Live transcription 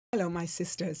Hello, my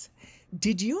sisters.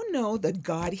 Did you know that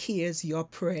God hears your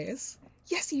prayers?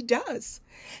 Yes, He does.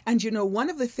 And you know, one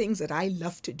of the things that I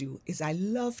love to do is I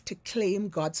love to claim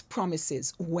God's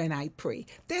promises when I pray.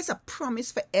 There's a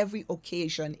promise for every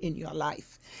occasion in your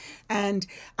life. And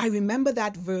I remember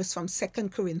that verse from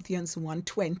 2 Corinthians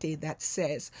 1:20 that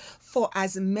says, "For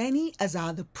as many as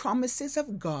are the promises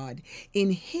of God,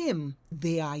 in Him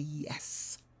they are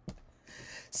yes."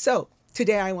 So,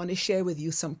 today I want to share with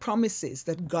you some promises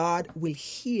that God will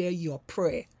hear your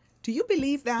prayer. Do you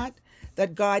believe that?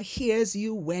 That God hears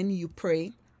you when you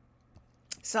pray?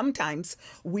 Sometimes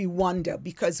we wonder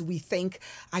because we think,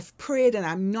 I've prayed and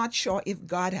I'm not sure if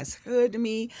God has heard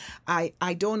me. I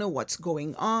don't know what's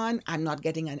going on. I'm not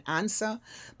getting an answer.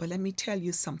 But let me tell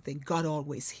you something. God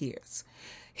always hears.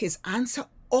 His answer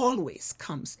always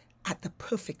comes at the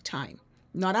perfect time.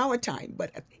 Not our time,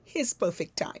 but at His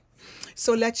perfect time.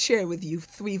 So let's share with you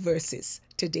 3 verses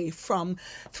today from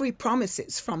 3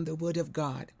 promises from the Word of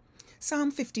God. Psalm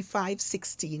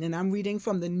 55:16, and I'm reading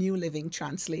from the New Living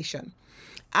Translation.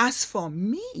 "As for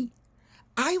me,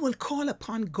 I will call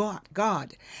upon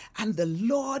God, and the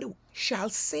Lord shall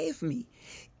save me.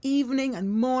 Evening and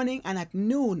morning and at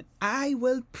noon, I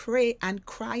will pray and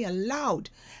cry aloud,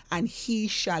 and He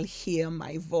shall hear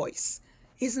my voice."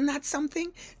 Isn't that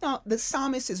something? Now, the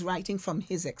psalmist is writing from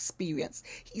his experience.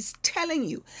 He's telling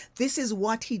you this is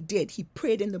what he did. He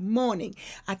prayed in the morning,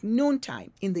 at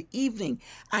noontime, in the evening,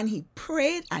 and he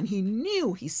prayed and he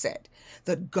knew, he said,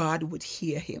 that God would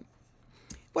hear him.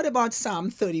 What about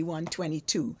Psalm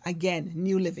 31:22? Again,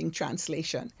 New Living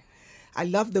Translation. I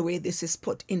love the way this is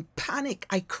put. "In panic,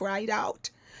 I cried out.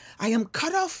 I am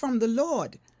cut off from the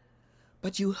Lord.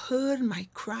 But you heard my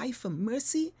cry for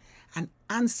mercy and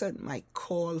answered my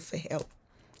call for help."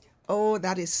 Oh,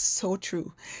 that is so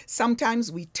true.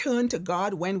 Sometimes we turn to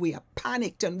God when we are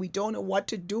panicked and we don't know what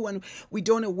to do and we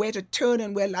don't know where to turn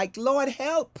and we're like, "Lord,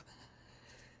 help."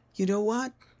 You know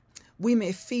what? We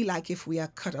may feel like if we are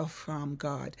cut off from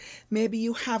God. Maybe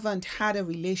you haven't had a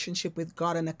relationship with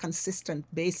God on a consistent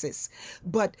basis,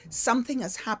 but something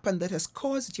has happened that has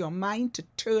caused your mind to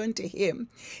turn to Him.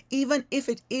 Even if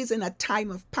it is in a time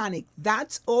of panic,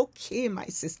 that's okay, my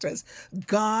sisters.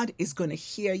 God is going to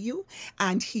hear you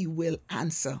and He will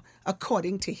answer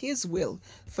according to His will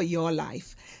for your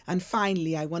life. And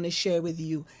finally, I want to share with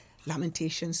you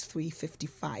Lamentations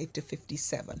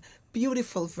 3:55-57.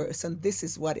 Beautiful verse, and this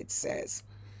is what it says.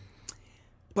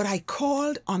 "But I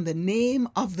called on the name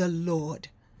of the Lord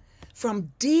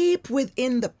from deep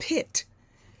within the pit.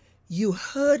 You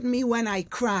heard me when I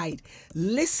cried,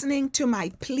 listening to my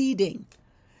pleading.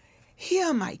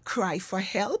 Hear my cry for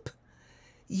help.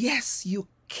 Yes, you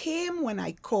came when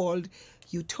I called.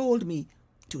 You told me,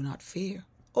 'Do not fear.'"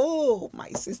 Oh,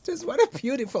 my sisters, what a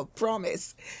beautiful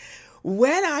promise.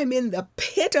 When I'm in the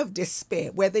pit of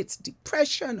despair, whether it's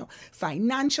depression or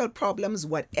financial problems,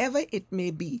 whatever it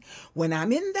may be, when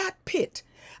I'm in that pit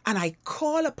and I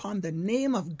call upon the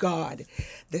name of God,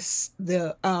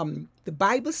 the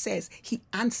Bible says He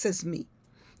answers me.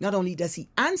 Not only does He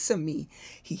answer me,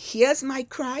 He hears my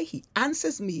cry, He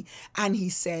answers me, and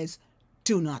He says,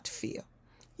 "Do not fear."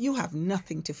 You have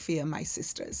nothing to fear, my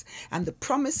sisters. And the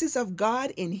promises of God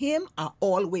in Him are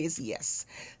always yes.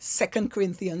 2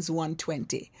 Corinthians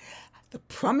 1:20. The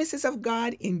promises of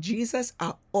God in Jesus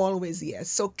are always yes.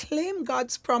 So claim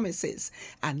God's promises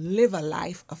and live a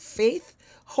life of faith,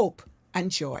 hope,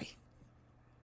 and joy.